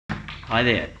Hi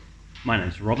there, my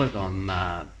name's Robert. I'm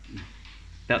about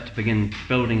to begin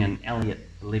building an Elliott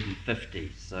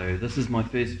 1150. So this is my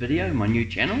first video, my new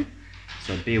channel,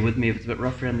 so bear with me if it's a bit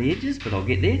rough around the edges, but I'll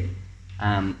get there.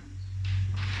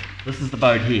 This is the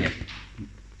boat here.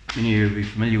 Many of you will be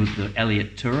familiar with the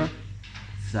Elliott Tourer.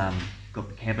 It's got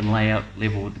the cabin layout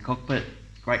level with the cockpit.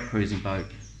 Great cruising boat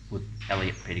with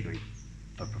Elliott pedigree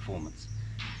for performance.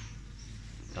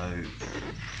 So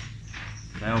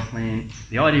sail plan.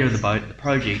 The idea of the boat, the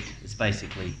project, is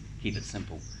basically keep it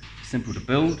simple. Simple to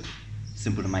build,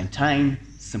 simple to maintain,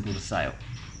 simple to sail.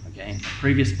 Okay. The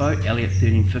previous boat, Elliott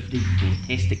 1350,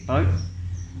 fantastic boat,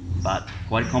 but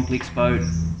quite a complex boat,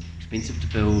 expensive to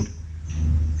build,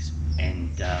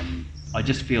 and I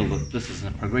just feel that this is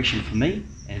a progression for me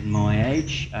at my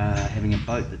age, having a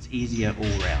boat that's easier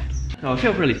all round. So I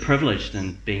feel really privileged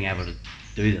in being able to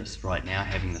do this right now,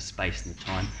 having the space and the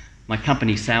time. My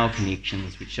company, Sail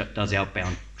Connections, which does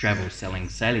outbound travel, selling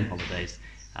sailing holidays,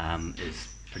 is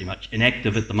pretty much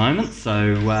inactive at the moment.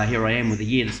 So here I am with a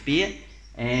year to spare,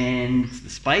 and the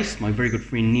space. My very good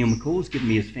friend Neil McCall's given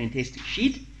me his fantastic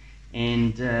shed,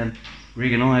 and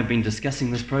Greg and I have been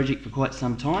discussing this project for quite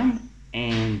some time,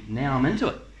 and now I'm into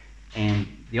it. And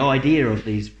the idea of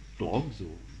these vlogs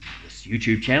or this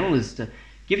YouTube channel is to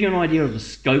give you an idea of the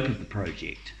scope of the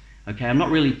project. Okay, I'm not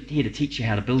really here to teach you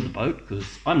how to build a boat,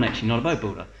 because I'm actually not a boat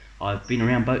builder. I've been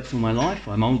around boats all my life.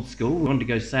 I'm old school. I wanted to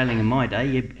go sailing in my day,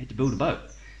 you had to build a boat.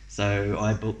 So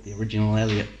I built the original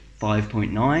Elliott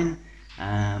 5.9,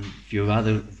 a few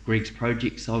other of Greg's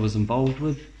projects I was involved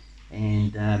with,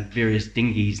 and various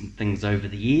dinghies and things over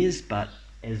the years, but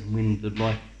as when the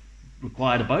life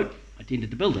required a boat, I tended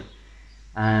to build it.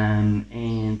 And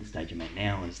the stage I'm at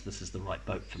now is this is the right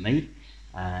boat for me.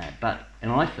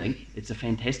 And I think it's a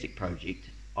fantastic project.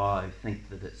 I think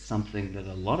that it's something that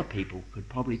a lot of people could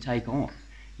probably take on.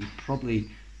 You probably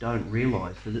don't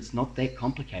realise that it's not that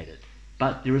complicated,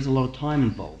 but there is a lot of time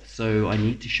involved, so I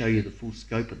need to show you the full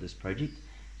scope of this project.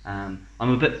 I'm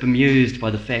a bit bemused by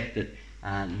the fact that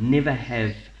never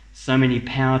have so many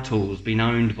power tools been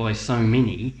owned by so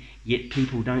many, yet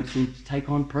people don't seem to take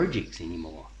on projects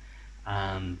anymore.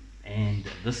 And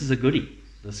this is a goodie.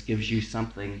 This gives you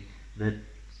something that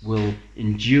will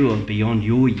endure beyond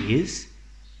your years,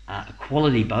 a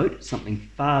quality boat, something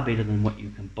far better than what you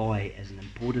can buy as an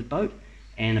imported boat,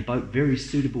 and a boat very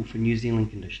suitable for New Zealand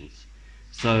conditions.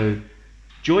 So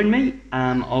join me.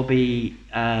 I'll be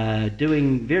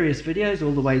doing various videos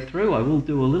all the way through. I will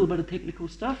do a little bit of technical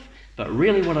stuff, but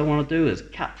really what I want to do is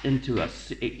cut into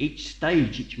each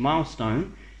stage, each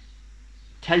milestone,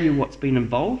 tell you what's been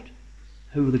involved,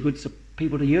 who are the good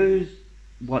people to use,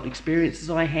 what experiences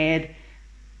I had,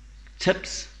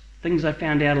 tips, things I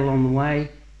found out along the way,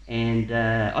 and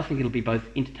I think it'll be both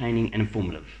entertaining and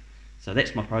informative. So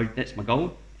that's my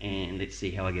goal, and let's see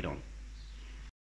how I get on.